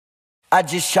I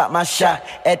just shot my shot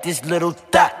at this little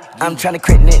thot. I'm tryna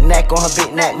crit knick-knack on her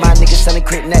big neck. My nigga selling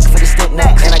crit knack for the stick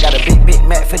knack. And I got a big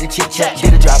Mac for the chit chat.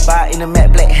 Did a drop by in a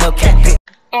matte black Hellcat.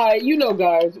 Alright, you know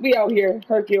guys, we out here,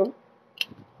 Hercule.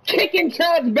 Kicking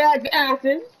trash bags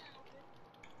asses.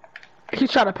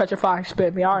 He's trying to petrify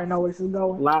spit me. I already know where this is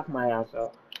going. Laugh my ass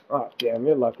off. Oh damn,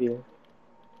 you're lucky.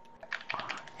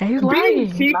 And he's Being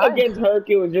lying. cheap against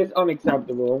Hercule is just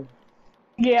unacceptable.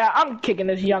 Yeah, I'm kicking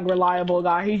this young reliable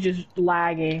guy. He's just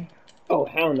lagging. Oh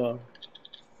hell no.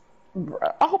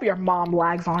 Bruh, I hope your mom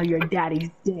lags on your daddy's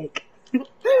dick. I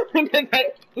just got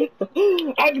hit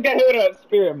with a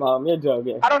spirit bomb. You're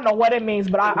joking. I don't know what it means,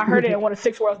 but I heard it in one of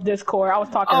Six World's Discord. I was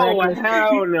talking reckless. Oh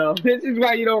hell no. This is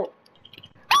why you don't.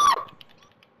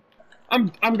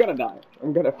 I'm gonna die.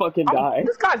 I'm gonna fucking die.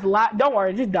 This guy's don't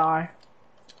worry, just die.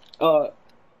 What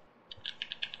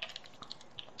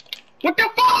the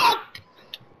fuck?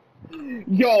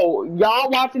 Yo, y'all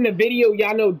watching the video,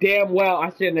 y'all know damn well I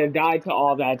shouldn't have died to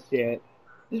all that shit.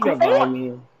 Just revive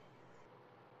me.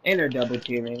 And they're double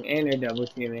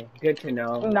teaming. Good to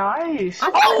know. Nice.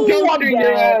 Oh, I'm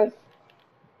dead.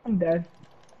 I'm dead.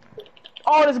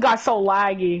 Oh, this guy's so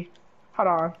laggy. Hold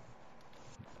on.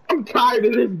 I'm tired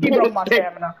of this. You broke my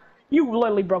stamina. You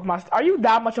literally broke my. Are you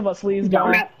that much of a sleaze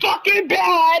guy? That fucking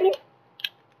bad.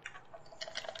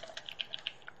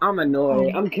 I'm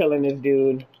annoyed. I'm killing this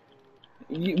dude.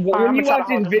 When you watch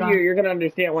this video, you're gonna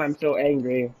understand why I'm so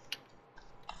angry.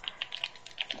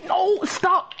 No,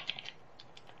 stop.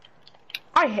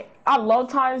 I love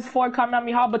times 4 coming at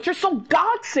me hard, but you're so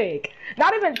toxic.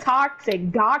 Not even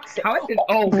toxic, toxic. How is this?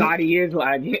 Oh god, he is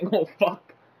lagging. Oh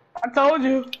fuck. I told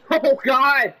you. Oh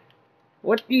god.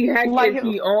 What the heck is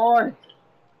he on?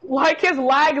 Like his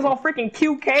lag is on freaking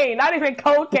QK, not even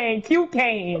cocaine,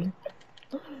 QCane.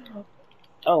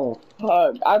 Oh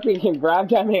fuck! I freaking grabbed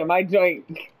that man. My joint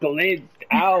glitched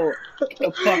out. Get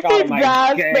the fuck out of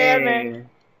my game. Spamming.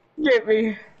 Get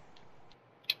me.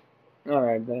 All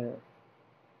right, man.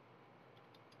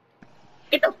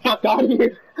 Get the fuck out of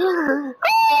here!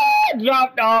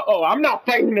 Dropped off. Oh, I'm not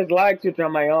fighting this lag switch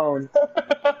on my own.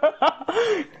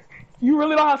 You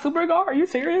really don't have super guard? Are you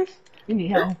serious? You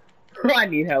need help. I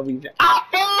need help. Ah,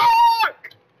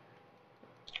 fuck!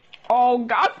 Oh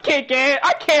God, kick it!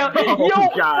 I can't. Oh, Yo,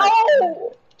 God.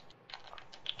 no!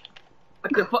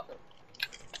 What the fuck?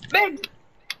 Man,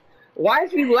 why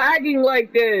is he lagging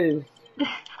like this?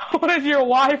 What is your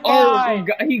Wi-Fi?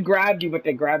 Oh, he grabbed you, but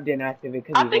the grab didn't activate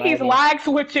because I think he's lag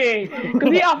switching because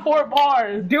he has 4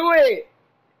 bars. Do it,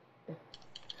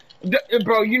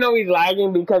 bro. You know he's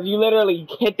lagging because you literally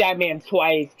hit that man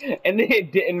twice, and then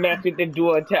it didn't mess with the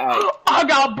dual attack. I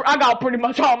got pretty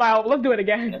much all my help. Let's do it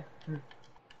again.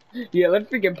 Yeah, let's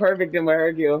freaking perfect him with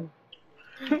Hercule.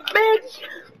 Bitch!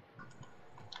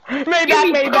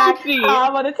 Maybach.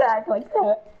 I'm on attack like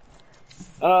that.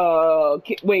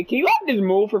 Wait, can you have this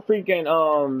move for freaking,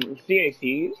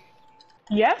 CACs?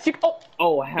 Yes, you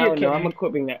Oh, hell no, I'm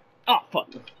equipping that. Oh, fuck.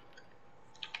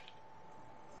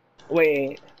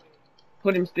 Wait.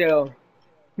 Put him still.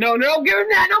 No, don't give him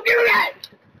that! Don't give him that!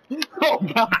 Oh,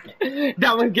 God.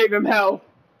 That one gave him health.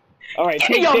 Alright,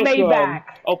 take this one.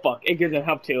 Oh, fuck. It gives him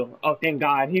health, too. Oh, thank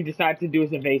God. He decided to do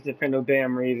his evasive for no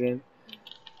damn reason.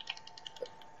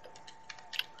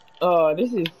 I'm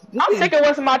sick of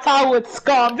wasting my time with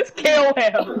scum. Just kill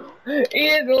him. He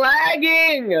is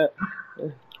lagging.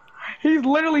 He's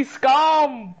literally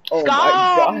scum. Oh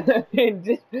my God.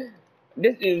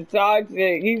 This is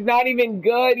toxic. He's not even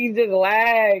good. He's just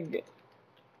lag.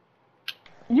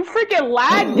 You freaking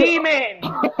lag demon.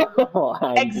 Oh,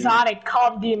 exotic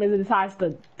calm demon decides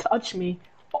to touch me.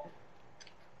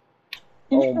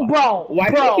 Oh bro,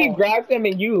 why did he grab them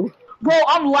and you? Bro,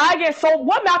 I'm lagging. So,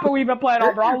 what map are we even playing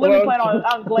on, bro? I'm literally playing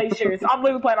on Glaciers. I don't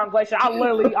even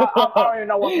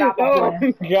know what map I'm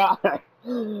playing. Oh, God.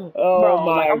 Oh,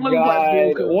 my God.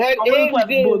 What is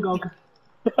this?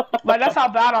 Like, that's how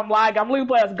bad I'm lagging. I'm literally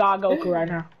playing as God Goku right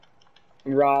now.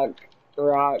 Rock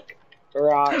hard.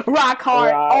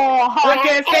 Oh, I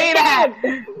can't say that.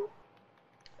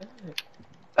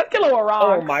 Let's kill him with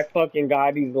rocks. Oh, my fucking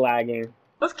God. He's lagging.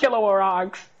 Let's kill him with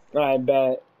rocks. I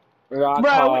bet. Rock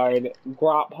hard,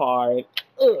 grop hard.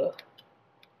 Ugh.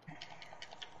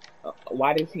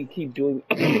 Why does he keep doing?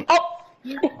 Oh,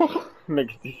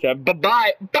 makes the shit.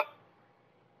 Bye.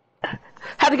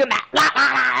 Have a good night.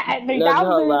 That's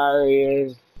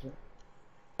hilarious.